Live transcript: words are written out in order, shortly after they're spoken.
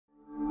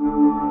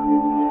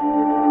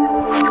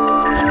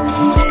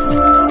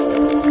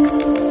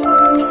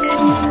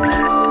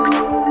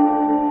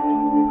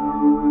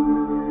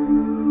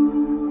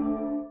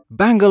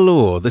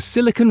Bangalore, the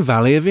Silicon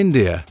Valley of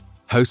India,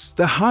 hosts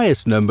the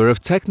highest number of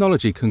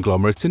technology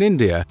conglomerates in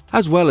India,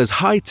 as well as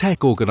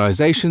high-tech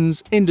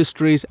organizations,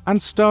 industries,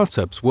 and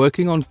startups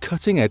working on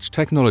cutting-edge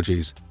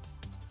technologies.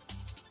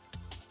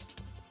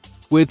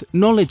 With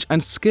knowledge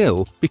and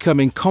skill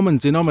becoming common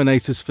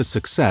denominators for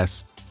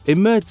success,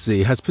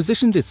 Emertxe has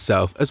positioned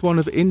itself as one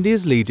of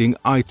India's leading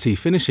IT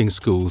finishing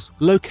schools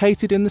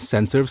located in the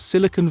center of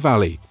Silicon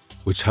Valley,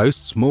 which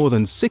hosts more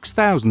than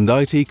 6,000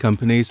 IT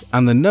companies,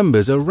 and the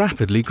numbers are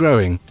rapidly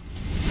growing.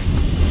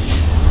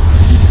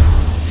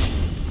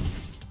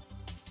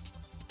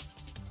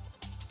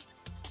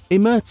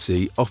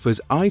 Emertxe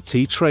offers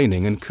IT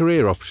training and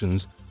career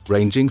options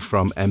ranging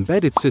from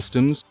embedded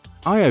systems,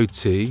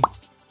 IoT,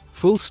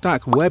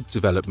 FullStack Web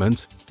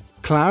development,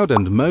 cloud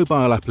and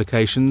mobile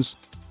applications,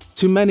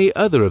 to many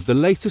other of the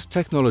latest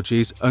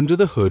technologies under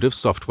the hood of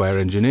software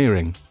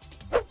engineering.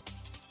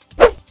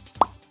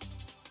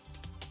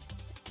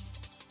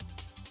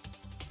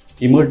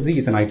 Emertxe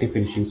is an IT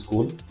finishing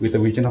school with a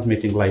vision of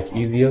making life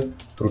easier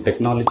through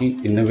technology,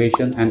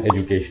 innovation, and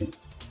education.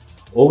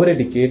 Over a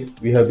decade,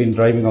 we have been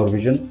driving our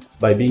vision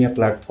by being a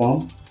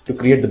platform to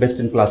create the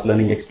best-in-class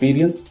learning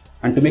experience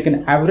and to make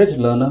an average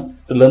learner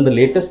to learn the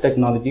latest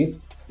technologies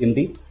in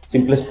the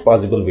simplest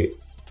possible way.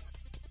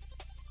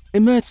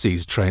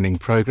 Emertxe's training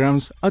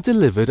programs are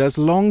delivered as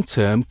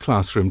long-term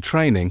classroom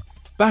training,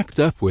 backed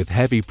up with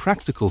heavy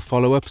practical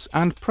follow-ups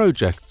and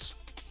projects.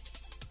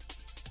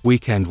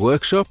 Weekend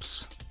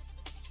workshops,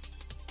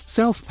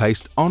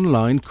 self-paced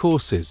online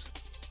courses,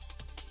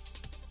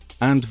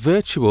 and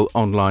virtual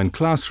online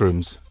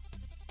classrooms.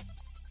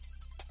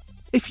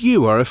 If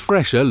you are a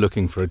fresher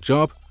looking for a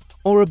job,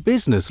 or a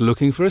business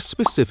looking for a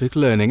specific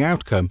learning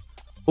outcome,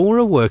 or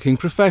a working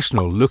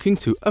professional looking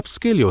to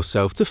upskill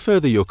yourself to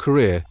further your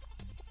career,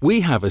 we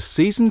have a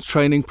seasoned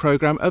training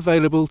program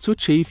available to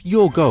achieve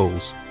your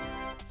goals.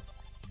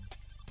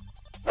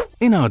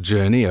 In our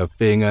journey of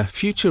being a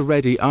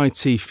future-ready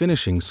IT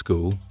finishing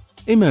school,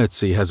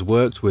 Emertxe has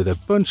worked with a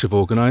bunch of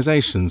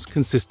organizations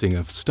consisting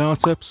of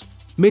startups,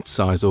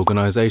 mid-size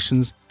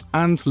organizations,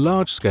 and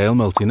large-scale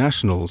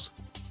multinationals.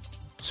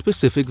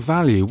 Specific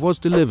value was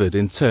delivered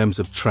in terms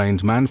of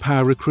trained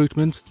manpower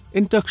recruitment,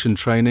 induction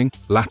training,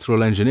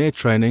 lateral engineer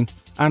training,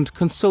 and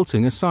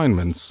consulting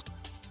assignments.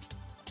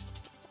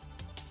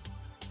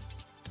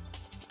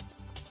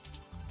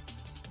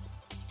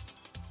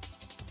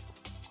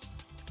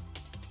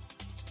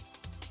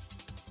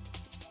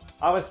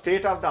 Our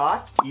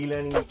state-of-the-art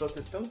e-learning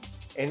ecosystems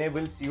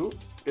enables you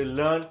to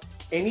learn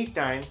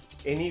anytime,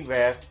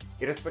 anywhere,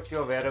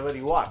 irrespective of wherever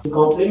you are. To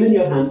complement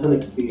your hands-on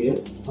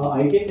experience,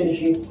 our IT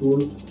finishing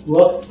school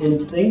works in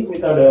sync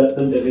with our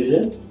development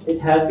division, which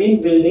has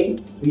been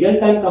building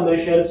real-time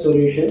commercial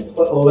solutions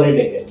for over a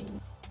decade.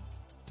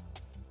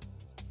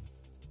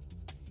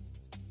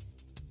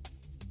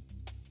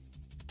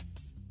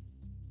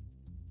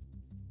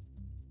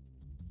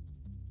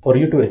 For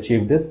you to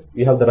achieve this,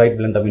 we have the right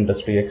blend of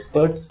industry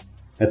experts,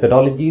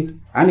 methodologies,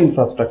 and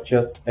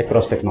infrastructure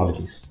across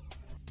technologies.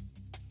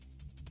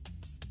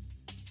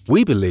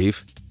 We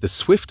believe the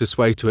swiftest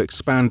way to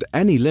expand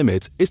any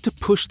limit is to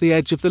push the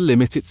edge of the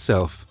limit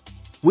itself.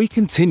 We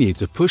continue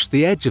to push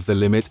the edge of the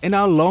limit in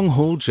our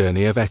long-haul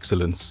journey of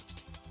excellence.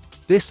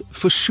 This,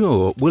 for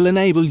sure, will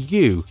enable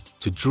you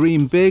to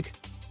dream big,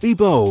 be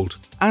bold,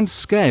 and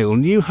scale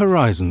new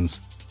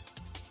horizons.